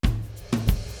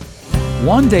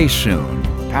One day soon,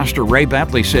 Pastor Ray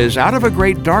Bentley says, out of a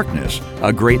great darkness,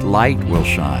 a great light will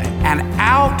shine. And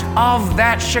out of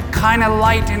that Shekinah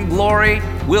light and glory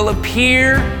will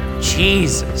appear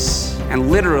Jesus. And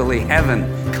literally,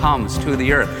 heaven comes to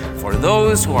the earth. For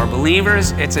those who are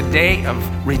believers, it's a day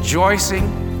of rejoicing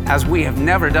as we have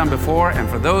never done before. And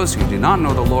for those who do not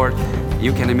know the Lord,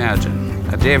 you can imagine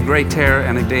a day of great terror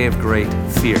and a day of great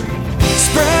fear.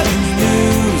 Spreading the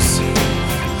news,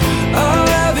 all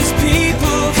of his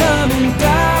people coming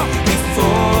down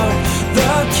before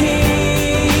the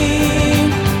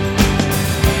King.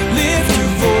 Lift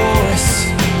your voice,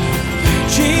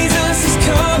 Jesus is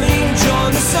coming.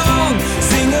 Join the song,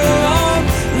 sing along,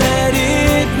 let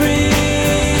it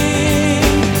ring.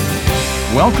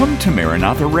 Welcome to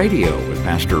Maranatha Radio with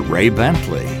Pastor Ray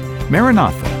Bentley.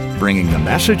 Maranatha, bringing the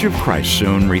message of Christ's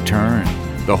soon return,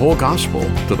 the whole gospel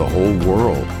to the whole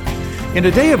world. In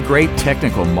a day of great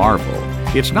technical marvel,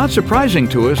 it's not surprising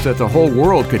to us that the whole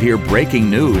world could hear breaking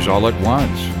news all at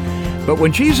once. But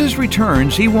when Jesus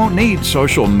returns, he won't need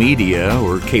social media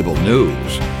or cable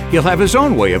news. He'll have his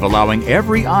own way of allowing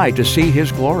every eye to see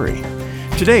his glory.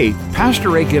 Today, Pastor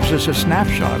Ray gives us a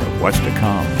snapshot of what's to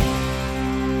come.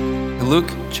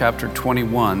 Luke chapter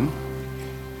 21. I'm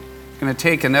going to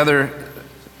take another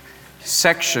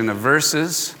section of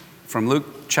verses from Luke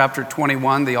chapter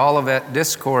 21, the Olivet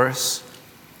Discourse,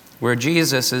 where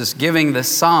Jesus is giving the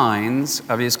signs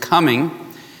of his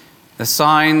coming, the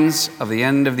signs of the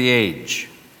end of the age.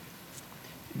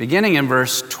 Beginning in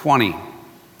verse 20,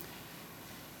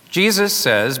 Jesus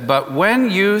says, "But when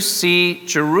you see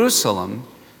Jerusalem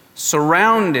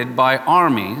surrounded by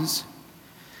armies,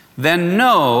 then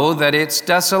know that its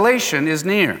desolation is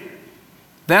near.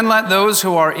 Then let those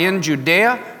who are in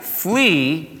Judea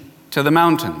flee to the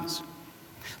mountains.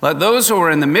 Let those who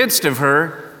are in the midst of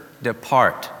her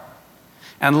depart.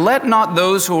 And let not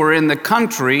those who are in the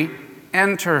country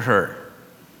enter her.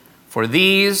 For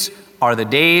these are the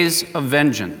days of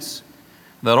vengeance,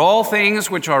 that all things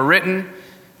which are written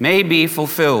may be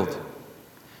fulfilled.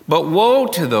 But woe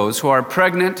to those who are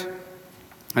pregnant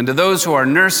and to those who are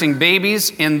nursing babies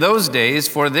in those days,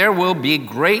 for there will be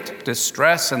great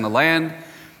distress in the land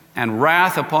and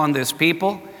wrath upon this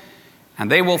people,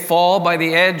 and they will fall by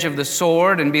the edge of the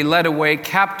sword and be led away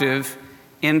captive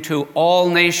into all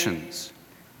nations.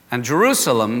 And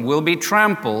Jerusalem will be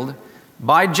trampled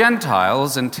by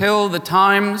Gentiles until the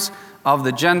times of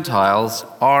the Gentiles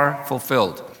are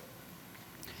fulfilled.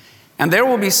 And there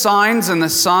will be signs in the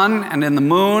sun and in the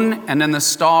moon and in the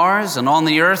stars, and on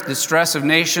the earth distress of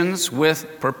nations with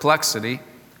perplexity,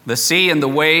 the sea and the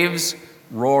waves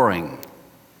roaring.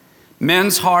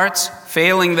 Men's hearts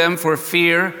failing them for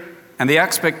fear and the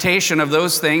expectation of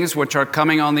those things which are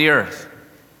coming on the earth.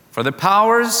 For the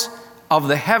powers of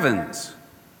the heavens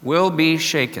will be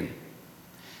shaken.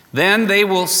 Then they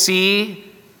will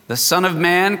see the Son of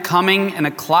Man coming in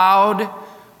a cloud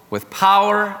with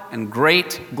power and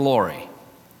great glory.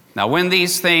 Now when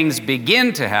these things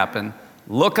begin to happen,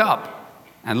 look up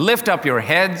and lift up your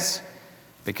heads,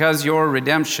 because your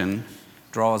redemption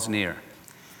draws near."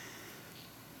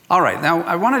 All right, now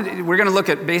we're going to look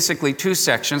at basically two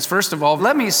sections. First of all,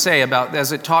 let me say about,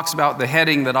 as it talks about the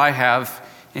heading that I have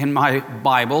in my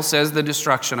Bible, says the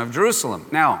destruction of Jerusalem.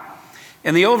 Now,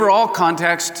 in the overall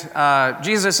context,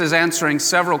 Jesus is answering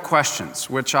several questions,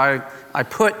 which I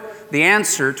put the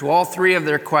answer to all three of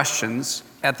their questions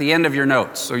at the end of your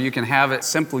notes, so you can have it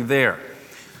simply there.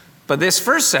 But this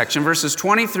first section, verses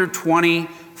 20 through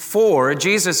 24,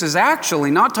 Jesus is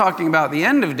actually not talking about the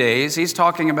end of days. He's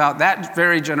talking about that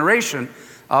very generation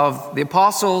of the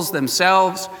apostles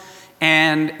themselves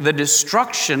and the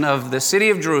destruction of the city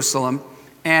of Jerusalem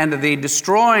and the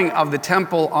destroying of the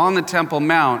temple on the Temple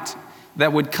Mount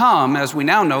that would come, as we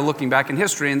now know, looking back in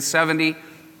history, in 70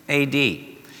 AD.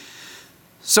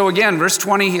 So again, verse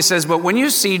 20, he says, "But when you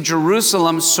see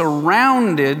Jerusalem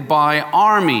surrounded by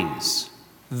armies,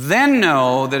 then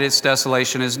know that its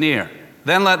desolation is near.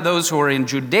 Then let those who are in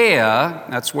Judea,"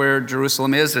 that's where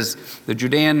Jerusalem is the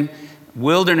Judean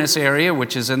wilderness area,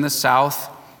 which is in the south,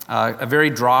 a very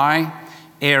dry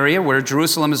area where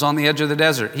Jerusalem is on the edge of the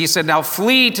desert. He said, "Now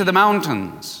flee to the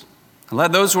mountains, and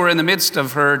let those who are in the midst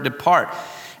of her depart.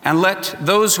 And let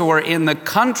those who are in the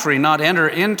country not enter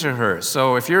into her."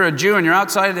 So if you're a Jew and you're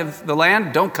outside of the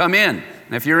land, don't come in.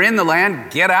 And if you're in the land,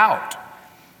 get out.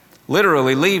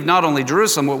 Literally leave not only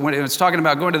Jerusalem, when it's talking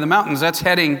about going to the mountains, that's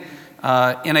heading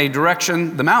in a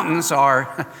direction, the mountains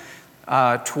are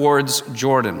towards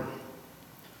Jordan.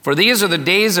 "For these are the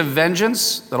days of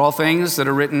vengeance, that all things that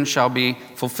are written shall be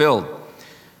fulfilled."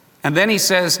 And then he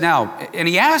says now, and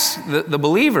he asks the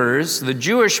believers, the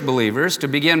Jewish believers, to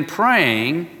begin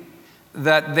praying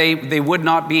that they would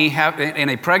not be in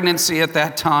a pregnancy at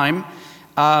that time.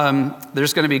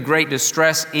 There's going to be great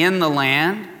distress in the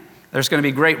land. There's going to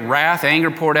be great wrath,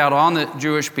 anger poured out on the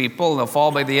Jewish people. They'll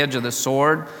fall by the edge of the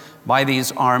sword by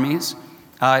these armies.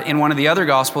 In one of the other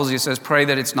Gospels, he says, pray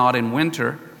that it's not in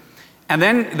winter. And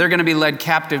then they're going to be led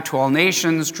captive to all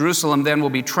nations. Jerusalem then will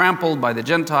be trampled by the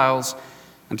Gentiles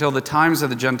until the times of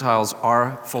the Gentiles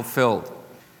are fulfilled.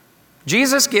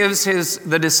 Jesus gives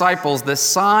the disciples the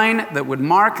sign that would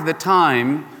mark the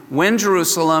time when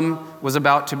Jerusalem was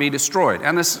about to be destroyed.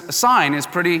 And this sign is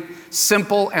pretty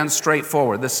simple and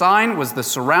straightforward. The sign was the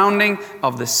surrounding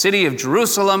of the city of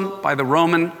Jerusalem by the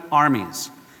Roman armies,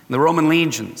 the Roman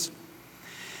legions.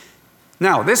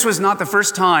 Now, this was not the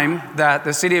first time that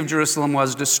the city of Jerusalem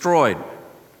was destroyed.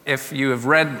 If you have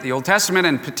read the Old Testament,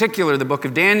 in particular the book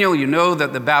of Daniel, you know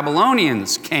that the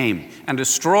Babylonians came and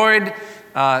destroyed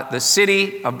the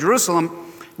city of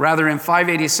Jerusalem, rather in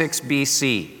 586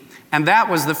 BC. And that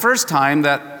was the first time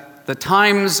that the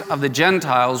times of the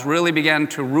Gentiles really began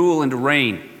to rule and to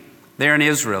reign there in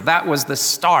Israel. That was the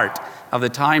start of the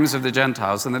times of the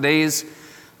Gentiles in the days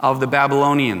of the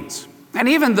Babylonians. And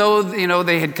even though,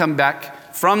 they had come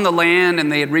back from the land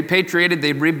and they had repatriated,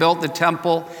 they'd rebuilt the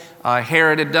temple,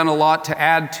 Herod had done a lot to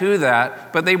add to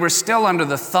that, but they were still under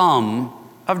the thumb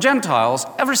of Gentiles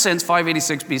ever since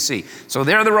 586 BC. So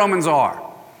there the Romans are.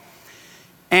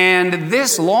 And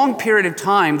this long period of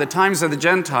time, the times of the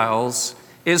Gentiles,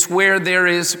 is where there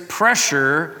is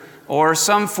pressure or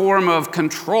some form of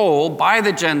control by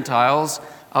the Gentiles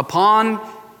upon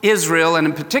Israel and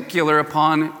in particular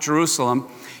upon Jerusalem.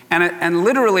 And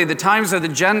literally the times of the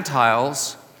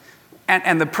Gentiles,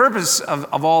 and the purpose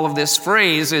of all of this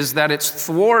phrase is that it's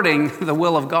thwarting the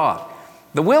will of God.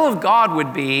 The will of God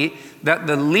would be that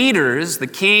the leaders, the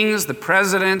kings, the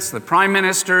presidents, the prime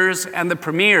ministers, and the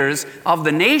premiers of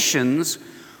the nations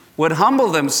would humble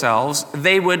themselves.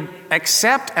 They would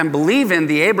accept and believe in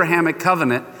the Abrahamic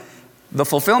covenant, the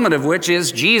fulfillment of which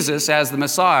is Jesus as the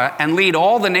Messiah, and lead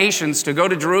all the nations to go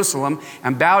to Jerusalem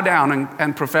and bow down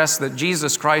and profess that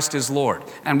Jesus Christ is Lord.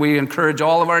 And we encourage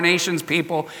all of our nation's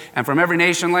people, and from every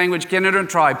nation, language, kindred, and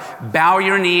tribe, bow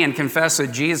your knee and confess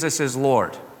that Jesus is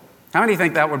Lord. How many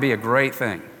think that would be a great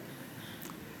thing?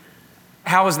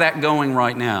 How is that going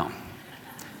right now?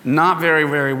 Not very,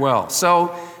 very well.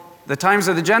 So the times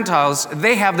of the Gentiles,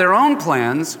 they have their own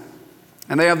plans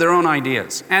and they have their own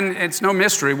ideas. And it's no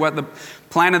mystery what the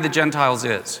plan of the Gentiles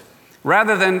is.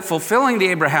 Rather than fulfilling the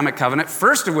Abrahamic covenant,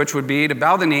 first of which would be to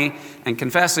bow the knee and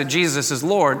confess that Jesus is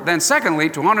Lord, then secondly,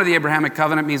 to honor the Abrahamic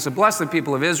covenant means to bless the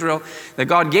people of Israel, that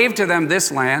God gave to them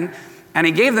this land, and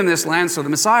he gave them this land so the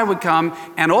Messiah would come,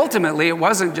 and ultimately it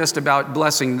wasn't just about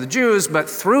blessing the Jews, but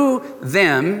through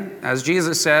them, as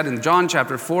Jesus said in John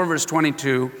chapter 4, verse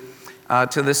 22,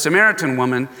 to the Samaritan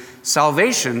woman,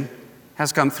 salvation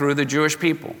has come through the Jewish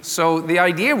people. So the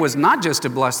idea was not just to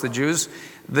bless the Jews.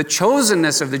 The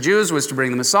chosenness of the Jews was to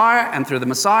bring the Messiah, and through the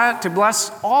Messiah to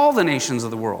bless all the nations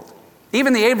of the world.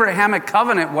 Even the Abrahamic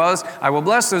covenant was, I will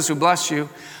bless those who bless you,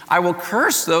 I will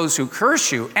curse those who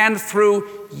curse you, and through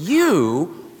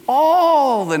you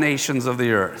all the nations of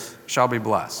the earth shall be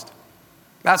blessed.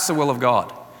 That's the will of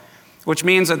God, which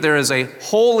means that there is a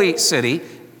holy city,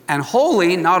 and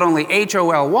holy, not only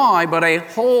H-O-L-Y, but a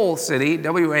whole city,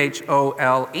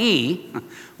 W-H-O-L-E,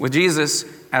 with Jesus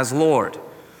as Lord.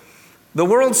 The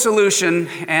world solution,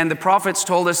 and the prophets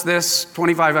told us this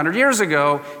 2,500 years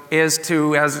ago, is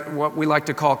to, as what we like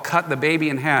to call, cut the baby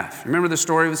in half. Remember the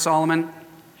story with Solomon?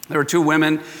 There were two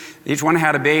women, each one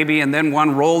had a baby, and then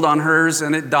one rolled on hers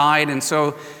and it died, and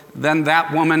so then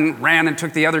that woman ran and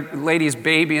took the other lady's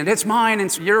baby, and it's mine,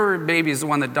 and your baby is the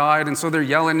one that died. And so they're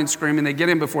yelling and screaming. They get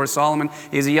him before Solomon.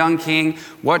 He's a young king.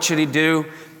 What should he do?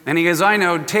 And he goes, I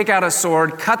know, take out a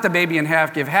sword, cut the baby in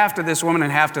half, give half to this woman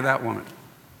and half to that woman.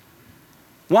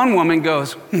 One woman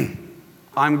goes,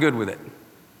 I'm good with it.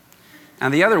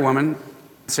 And the other woman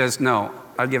says, no,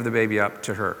 I'll give the baby up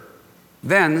to her.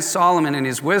 Then Solomon in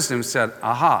his wisdom said,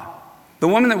 aha, the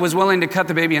woman that was willing to cut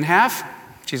the baby in half,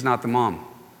 she's not the mom.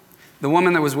 The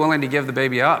woman that was willing to give the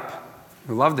baby up,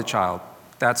 who loved the child,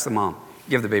 that's the mom.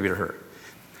 Give the baby to her.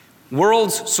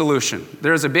 World's solution.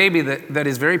 There's a baby that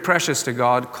is very precious to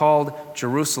God called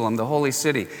Jerusalem, the holy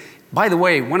city. By the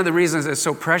way, one of the reasons it's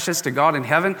so precious to God in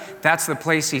heaven, that's the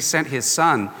place he sent his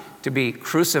son to be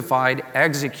crucified,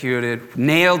 executed,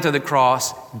 nailed to the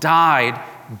cross, died,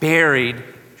 buried,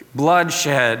 blood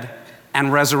shed,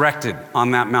 and resurrected on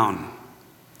that mountain.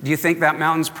 Do you think that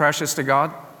mountain's precious to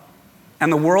God?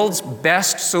 And the world's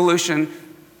best solution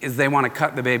is they want to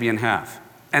cut the baby in half.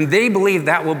 And they believe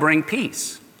that will bring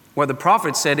peace. What the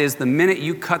prophet said is the minute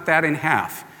you cut that in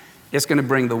half, It's going to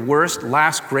bring the worst,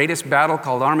 last, greatest battle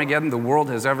called Armageddon the world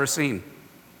has ever seen.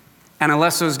 And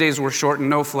unless those days were shortened,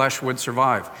 no flesh would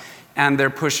survive. And they're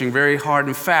pushing very hard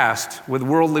and fast with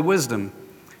worldly wisdom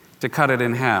to cut it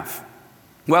in half.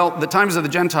 Well, the times of the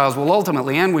Gentiles will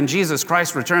ultimately end when Jesus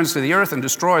Christ returns to the earth and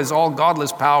destroys all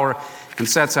godless power and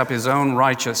sets up his own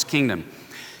righteous kingdom.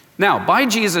 Now, by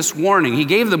Jesus' warning, he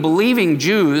gave the believing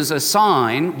Jews a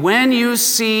sign: when you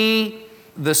see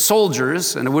the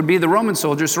soldiers, and it would be the Roman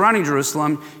soldiers surrounding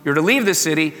Jerusalem, you're to leave the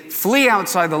city, flee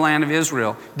outside the land of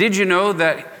Israel. Did you know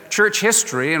that church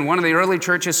history, and one of the early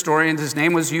church historians, his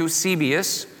name was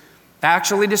Eusebius,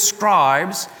 actually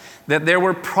describes that there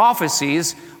were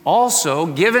prophecies also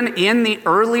given in the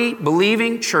early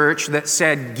believing church that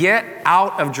said, get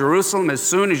out of Jerusalem as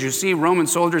soon as you see Roman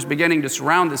soldiers beginning to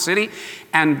surround the city.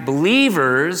 And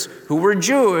believers who were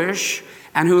Jewish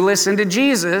and who listened to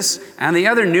Jesus and the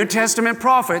other New Testament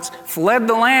prophets fled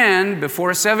the land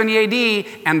before 70 AD,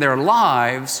 and their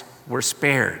lives were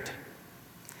spared.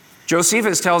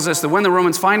 Josephus tells us that when the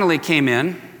Romans finally came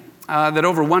in, that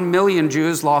over 1 million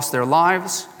Jews lost their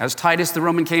lives as Titus the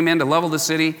Roman came in to level the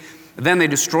city. Then they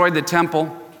destroyed the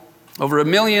temple. Over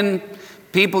 1 million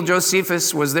people,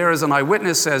 Josephus was there as an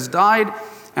eyewitness, says, died.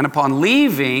 And upon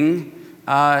leaving,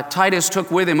 Titus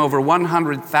took with him over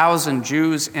 100,000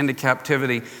 Jews into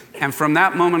captivity. And from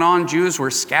that moment on, Jews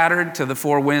were scattered to the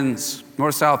four winds,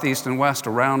 north, south, east, and west,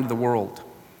 around the world.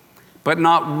 But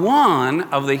not one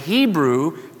of the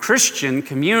Hebrew Christian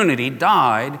community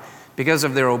died because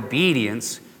of their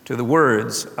obedience to the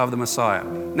words of the Messiah.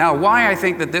 Now, why I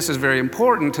think that this is very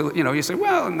important to, you say,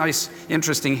 well, a nice,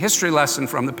 interesting history lesson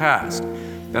from the past.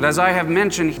 But as I have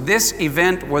mentioned, this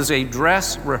event was a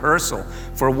dress rehearsal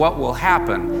for what will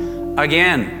happen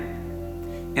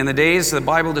again in the days the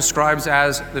Bible describes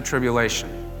as the tribulation.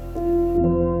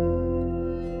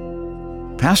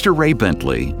 Pastor Ray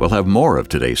Bentley will have more of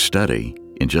today's study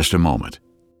in just a moment.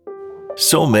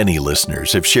 So many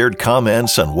listeners have shared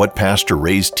comments on what Pastor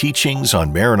Ray's teachings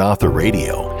on Maranatha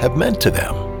Radio have meant to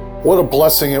them. What a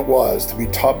blessing it was to be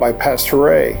taught by Pastor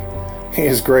Ray. He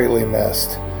is greatly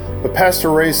missed. But Pastor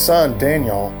Ray's son,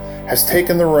 Daniel, has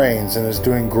taken the reins and is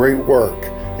doing great work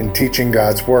in teaching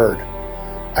God's Word.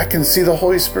 I can see the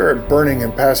Holy Spirit burning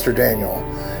in Pastor Daniel,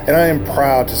 and I am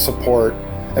proud to support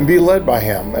and be led by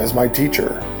him as my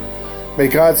teacher. May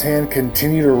God's hand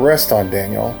continue to rest on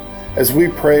Daniel as we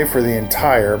pray for the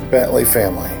entire Bentley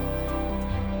family.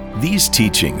 These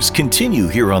teachings continue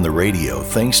here on the radio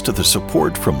thanks to the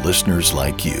support from listeners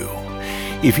like you.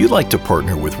 If you'd like to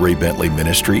partner with Ray Bentley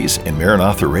Ministries and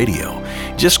Maranatha Radio,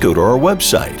 just go to our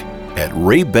website at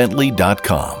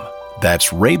raybentley.com. That's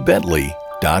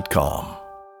raybentley.com.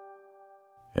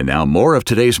 And now more of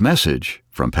today's message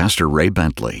from Pastor Ray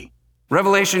Bentley.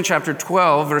 Revelation chapter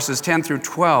 12, verses 10 through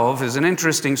 12 is an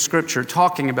interesting scripture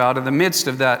talking about in the midst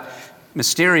of that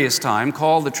mysterious time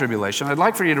called the tribulation. I'd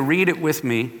like for you to read it with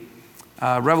me.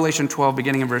 Revelation 12,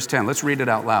 beginning in verse 10. Let's read it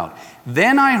out loud.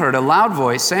 Then I heard a loud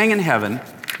voice saying in heaven,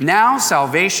 now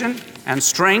salvation and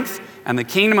strength and the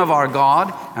kingdom of our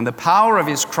God and the power of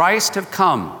his Christ have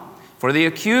come. For the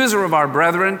accuser of our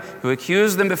brethren, who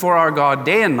accused them before our God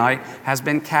day and night, has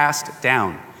been cast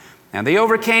down. And they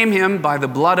overcame him by the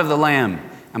blood of the Lamb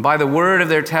and by the word of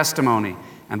their testimony,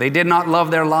 and they did not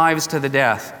love their lives to the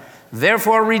death.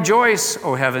 Therefore rejoice,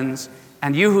 O heavens,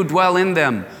 and you who dwell in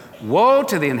them. Woe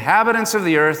to the inhabitants of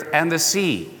the earth and the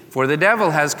sea, for the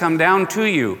devil has come down to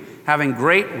you, having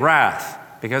great wrath,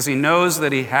 because he knows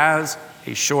that he has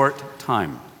a short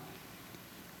time.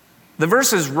 The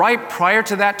verses right prior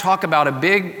to that talk about a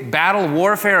big battle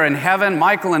warfare in heaven,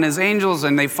 Michael and his angels,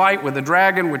 and they fight with the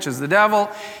dragon, which is the devil.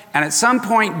 And at some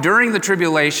point during the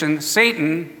tribulation,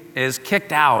 Satan is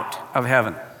kicked out of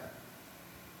heaven.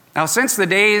 Now, since the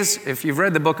days, if you've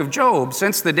read the book of Job,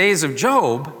 since the days of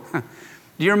Job,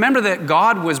 do you remember that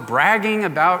God was bragging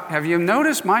about, have you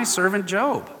noticed my servant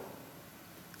Job?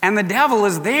 And the devil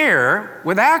is there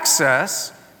with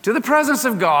access to the presence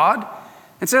of God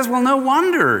and says, well, no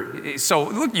wonder. So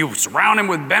look, you surround him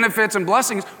with benefits and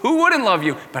blessings. Who wouldn't love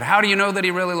you? But how do you know that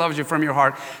he really loves you from your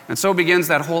heart? And so begins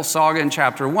that whole saga in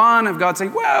chapter 1 of God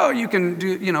saying, well, you can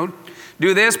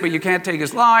do this, but you can't take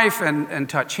his life and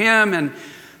touch him. And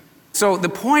so the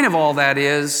point of all that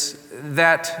is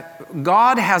that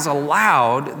God has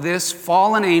allowed this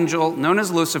fallen angel known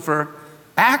as Lucifer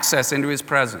access into his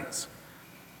presence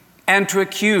and to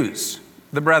accuse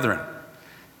the brethren.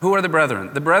 Who are the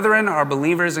brethren? The brethren are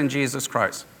believers in Jesus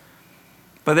Christ.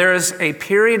 But there is a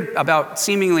period about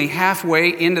seemingly halfway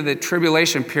into the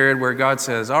tribulation period where God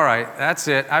says, all right, that's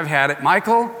it, I've had it.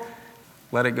 Michael,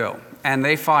 let it go. And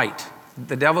they fight.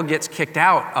 The devil gets kicked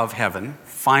out of heaven,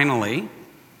 finally.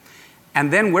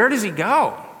 And then where does he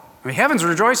go? I mean, heaven's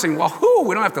rejoicing. Well,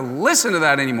 we don't have to listen to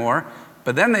that anymore.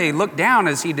 But then they look down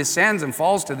as he descends and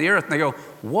falls to the earth, and they go,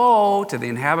 woe to the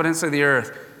inhabitants of the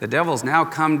earth. The devil's now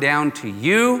come down to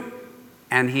you,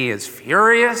 and he is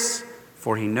furious,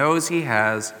 for he knows he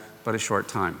has but a short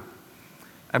time.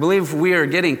 I believe we are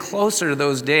getting closer to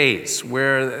those days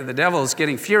where the devil is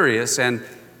getting furious. And,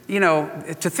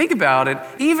 to think about it,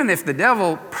 even if the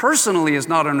devil personally is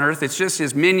not on earth, it's just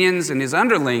his minions and his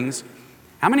underlings,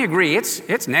 how many agree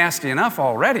it's nasty enough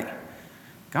already?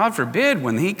 God forbid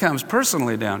when he comes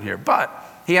personally down here. But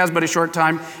he has but a short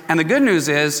time. And the good news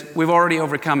is we've already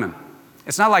overcome him.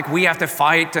 It's not like we have to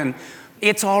fight, and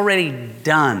it's already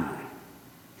done.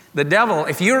 The devil,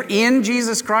 if you're in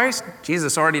Jesus Christ,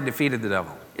 Jesus already defeated the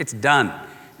devil. It's done.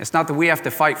 It's not that we have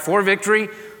to fight for victory,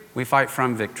 we fight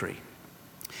from victory.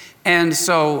 And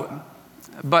so,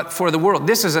 but for the world,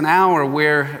 this is an hour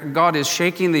where God is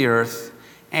shaking the earth,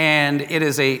 and it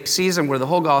is a season where the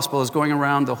whole gospel is going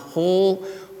around the whole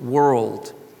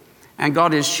world. And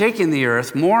God is shaking the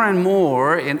earth more and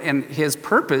more, and his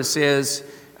purpose is,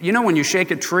 when you shake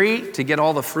a tree to get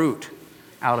all the fruit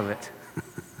out of it.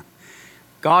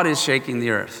 God is shaking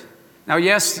the earth. Now,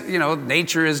 yes,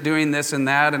 nature is doing this and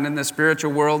that, and in the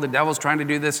spiritual world, the devil's trying to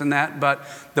do this and that, but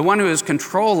the one who is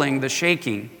controlling the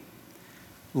shaking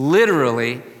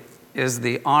literally is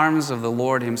the arms of the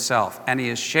Lord himself, and he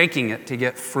is shaking it to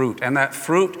get fruit. And that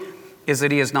fruit is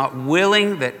that he is not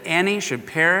willing that any should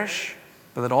perish,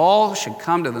 but that all should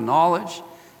come to the knowledge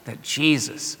that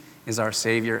Jesus is our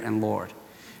Savior and Lord.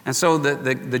 And so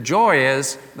the joy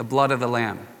is the blood of the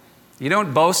Lamb. You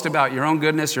don't boast about your own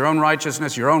goodness, your own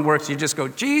righteousness, your own works. You just go,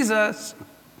 Jesus.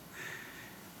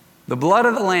 The blood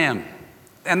of the Lamb.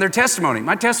 And their testimony.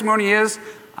 My testimony is,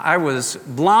 I was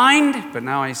blind, but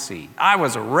now I see. I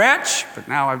was a wretch, but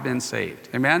now I've been saved.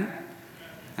 Amen?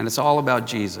 And it's all about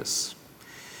Jesus.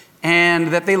 And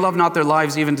that they love not their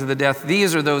lives even to the death.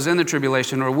 These are those in the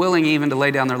tribulation who are willing even to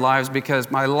lay down their lives, because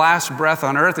my last breath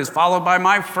on earth is followed by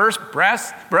my first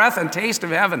breath and taste of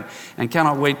heaven, and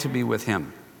cannot wait to be with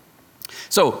him.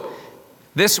 So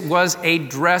this was a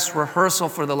dress rehearsal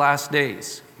for the last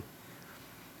days.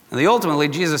 And ultimately,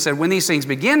 Jesus said, when these things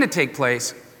begin to take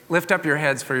place, lift up your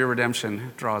heads, for your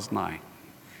redemption draws nigh.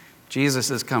 Jesus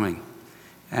is coming,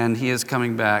 and he is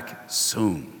coming back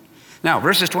soon. Now,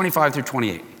 verses 25 through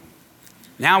 28.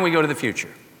 Now we go to the future.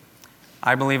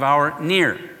 I believe our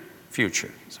near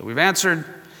future. So we've answered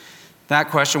that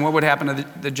question. What would happen to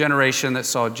the generation that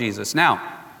saw Jesus? Now,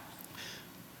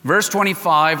 verse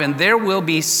 25, and there will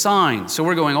be signs. So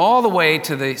we're going all the way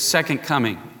to the second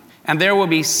coming. And there will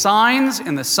be signs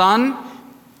in the sun,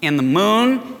 in the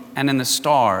moon, and in the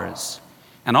stars.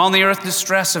 And on the earth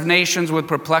distress of nations with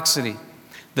perplexity,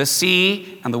 the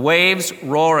sea and the waves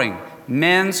roaring,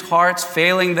 men's hearts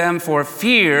failing them for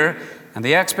fear and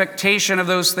the expectation of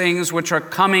those things which are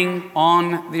coming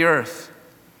on the earth.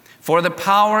 For the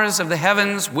powers of the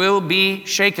heavens will be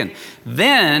shaken.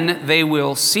 Then they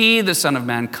will see the Son of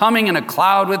Man coming in a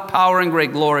cloud with power and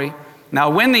great glory. Now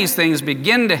when these things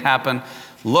begin to happen,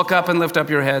 look up and lift up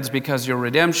your heads, because your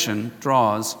redemption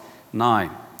draws nigh,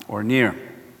 or near.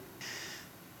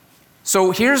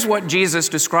 So here's what Jesus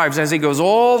describes as he goes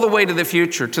all the way to the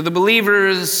future, to the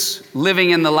believers living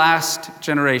in the last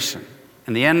generation,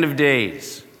 in the end of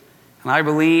days. And I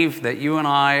believe that you and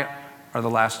I are the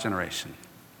last generation.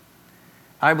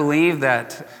 I believe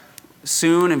that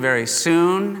soon and very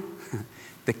soon,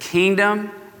 the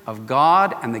kingdom of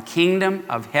God and the kingdom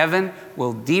of heaven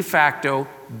will de facto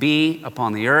be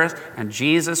upon the earth, and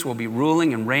Jesus will be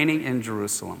ruling and reigning in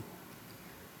Jerusalem.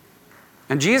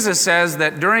 And Jesus says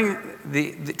that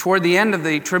toward the end of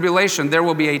the tribulation, there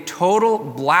will be a total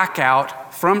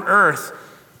blackout from earth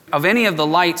of any of the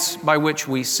lights by which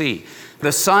we see.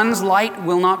 The sun's light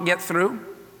will not get through.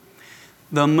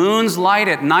 The moon's light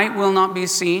at night will not be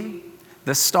seen.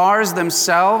 The stars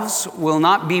themselves will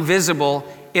not be visible.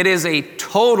 It is a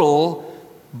total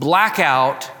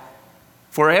blackout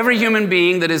for every human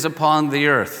being that is upon the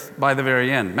earth by the very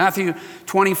end. Matthew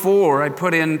 24, I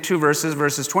put in two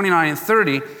verses 29 and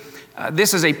 30.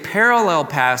 This is a parallel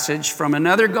passage from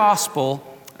another gospel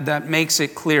that makes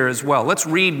it clear as well. Let's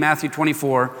read Matthew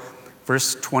 24,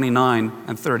 verse 29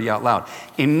 and 30 out loud.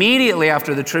 Immediately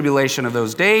after the tribulation of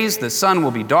those days, the sun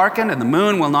will be darkened and the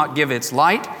moon will not give its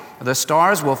light. The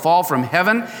stars will fall from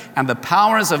heaven and the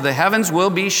powers of the heavens will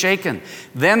be shaken.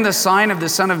 Then the sign of the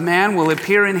Son of Man will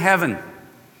appear in heaven.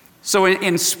 So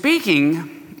in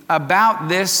speaking about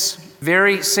this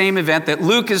very same event that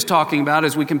Luke is talking about,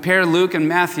 as we compare Luke and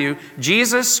Matthew,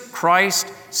 Jesus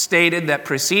Christ stated that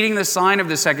preceding the sign of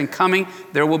the second coming,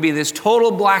 there will be this total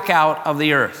blackout of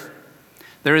the earth.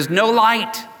 There is no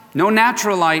light, no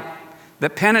natural light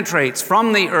that penetrates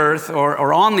from the earth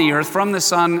or on the earth from the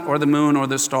sun or the moon or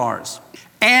the stars.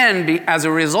 And as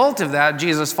a result of that,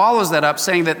 Jesus follows that up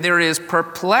saying that there is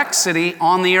perplexity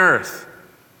on the earth,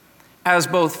 as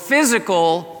both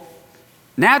physical,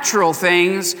 natural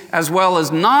things as well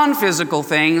as non-physical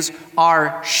things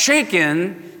are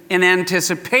shaken in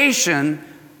anticipation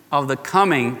of the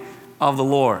coming of the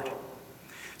Lord.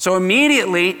 So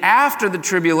immediately after the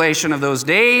tribulation of those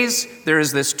days, there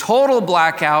is this total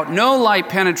blackout, no light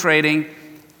penetrating,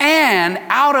 and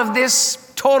out of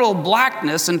this total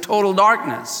blackness and total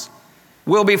darkness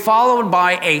will be followed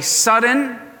by a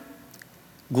sudden,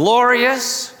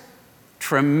 glorious,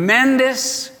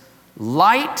 tremendous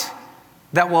light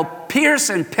that will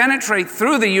pierce and penetrate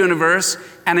through the universe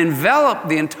and envelop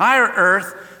the entire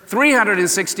earth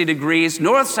 360 degrees,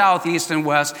 north, south, east, and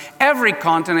west, every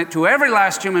continent, to every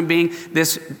last human being,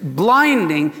 this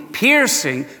blinding,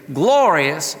 piercing,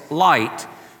 glorious light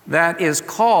that is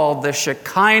called the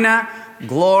Shekinah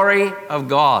glory of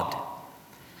God.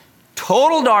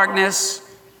 Total darkness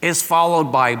is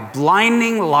followed by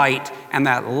blinding light, and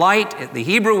that light, the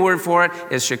Hebrew word for it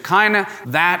is Shekinah.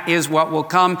 That is what will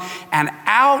come. And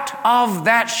out of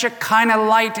that Shekinah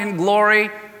light and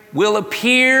glory will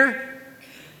appear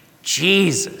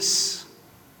Jesus,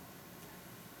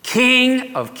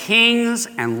 King of kings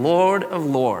and Lord of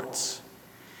lords.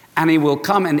 And he will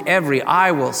come and every eye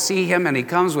will see him, and he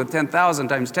comes with 10,000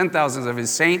 times 10,000s of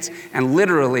his saints, and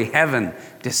literally heaven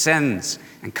descends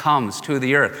and comes to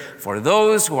the earth. For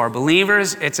those who are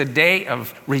believers, it's a day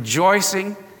of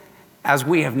rejoicing as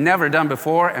we have never done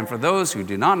before. And for those who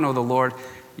do not know the Lord,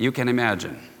 you can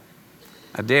imagine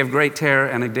a day of great terror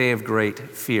and a day of great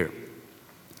fear.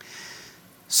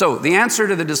 So, the answer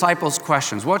to the disciples'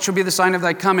 questions, what shall be the sign of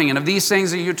thy coming, and of these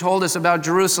things that you told us about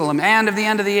Jerusalem, and of the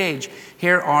end of the age?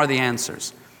 Here are the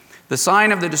answers. The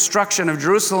sign of the destruction of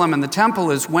Jerusalem and the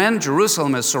temple is when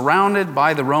Jerusalem is surrounded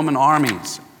by the Roman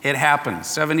armies. It happens.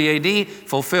 70 AD,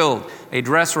 fulfilled, a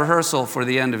dress rehearsal for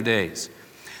the end of days.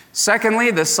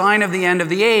 Secondly, the sign of the end of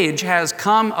the age has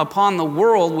come upon the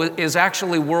world, is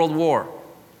actually world war.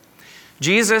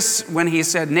 Jesus, when he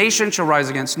said nation shall rise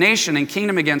against nation and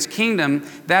kingdom against kingdom,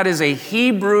 that is a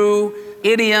Hebrew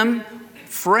idiom,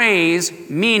 phrase,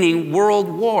 meaning world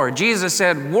war. Jesus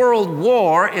said world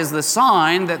war is the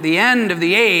sign that the end of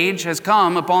the age has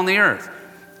come upon the earth.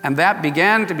 And that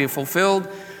began to be fulfilled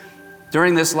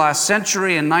during this last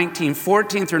century in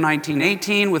 1914 through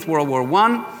 1918 with World War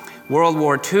I. World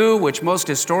War II, which most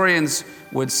historians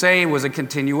would say was a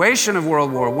continuation of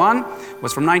World War I,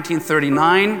 was from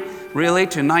 1939 really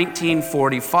to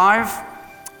 1945.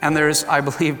 And there's, I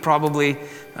believe, probably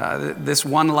this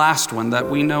one last one that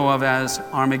we know of as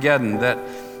Armageddon that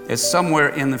is somewhere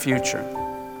in the future.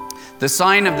 The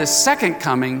sign of the second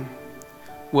coming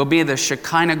will be the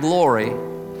Shekinah glory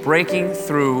breaking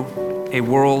through a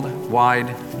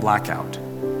worldwide blackout.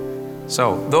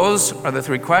 So those are the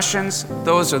three questions.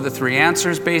 Those are the three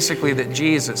answers basically that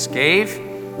Jesus gave.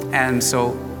 And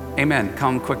so, amen.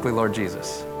 Come quickly, Lord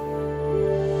Jesus.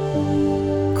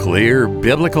 Clear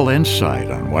biblical insight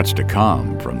on what's to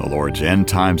come from the Lord's end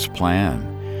times plan,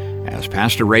 as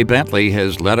Pastor Ray Bentley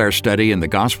has led our study in the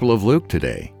Gospel of Luke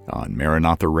today on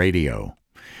Maranatha Radio.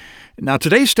 Now,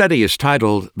 today's study is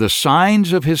titled The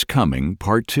Signs of His Coming,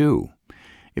 Part 2.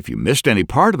 If you missed any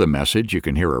part of the message, you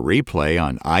can hear a replay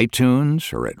on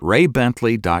iTunes or at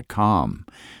raybentley.com.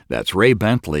 That's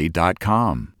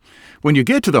raybentley.com. When you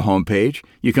get to the homepage,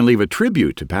 you can leave a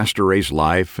tribute to Pastor Ray's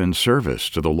life and service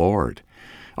to the Lord.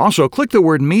 Also, click the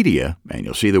word media, and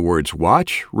you'll see the words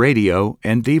watch, radio,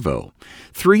 and Devo.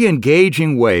 3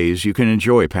 engaging ways you can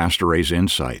enjoy Pastor Ray's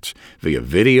insights via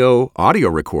video, audio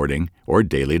recording, or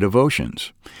daily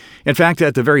devotions. In fact,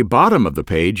 at the very bottom of the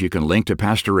page, you can link to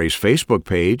Pastor Ray's Facebook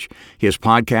page, his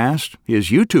podcast, his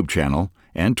YouTube channel,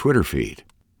 and Twitter feed.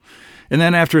 And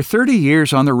then after 30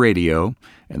 years on the radio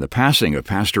and the passing of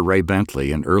Pastor Ray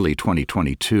Bentley in early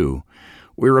 2022,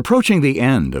 we're approaching the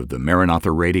end of the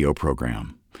Maranatha Radio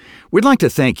program. We'd like to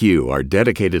thank you, our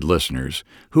dedicated listeners,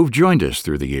 who've joined us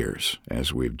through the years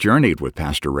as we've journeyed with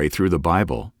Pastor Ray through the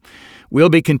Bible. We'll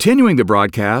be continuing the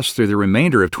broadcast through the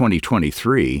remainder of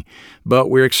 2023, but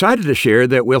we're excited to share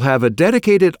that we'll have a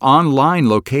dedicated online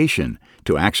location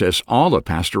to access all of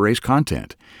Pastor Ray's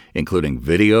content, including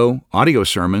video, audio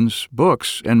sermons,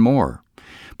 books, and more.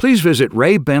 Please visit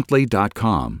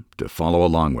raybentley.com to follow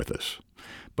along with us.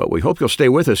 But we hope you'll stay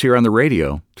with us here on the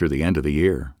radio through the end of the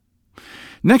year.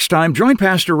 Next time, join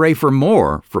Pastor Ray for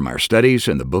more from our studies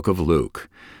in the book of Luke.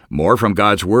 More from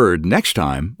God's Word next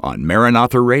time on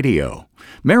Maranatha Radio.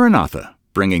 Maranatha,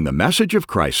 bringing the message of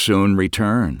Christ's soon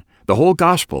return. the whole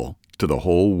gospel to the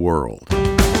whole world.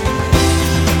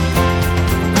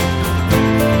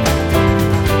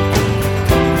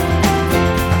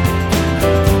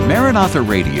 Maranatha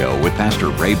Radio with Pastor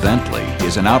Ray Bentley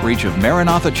is an outreach of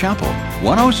Maranatha Chapel,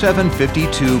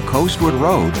 10752 Coastwood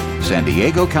Road, San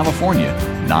Diego, California,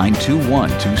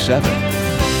 92127.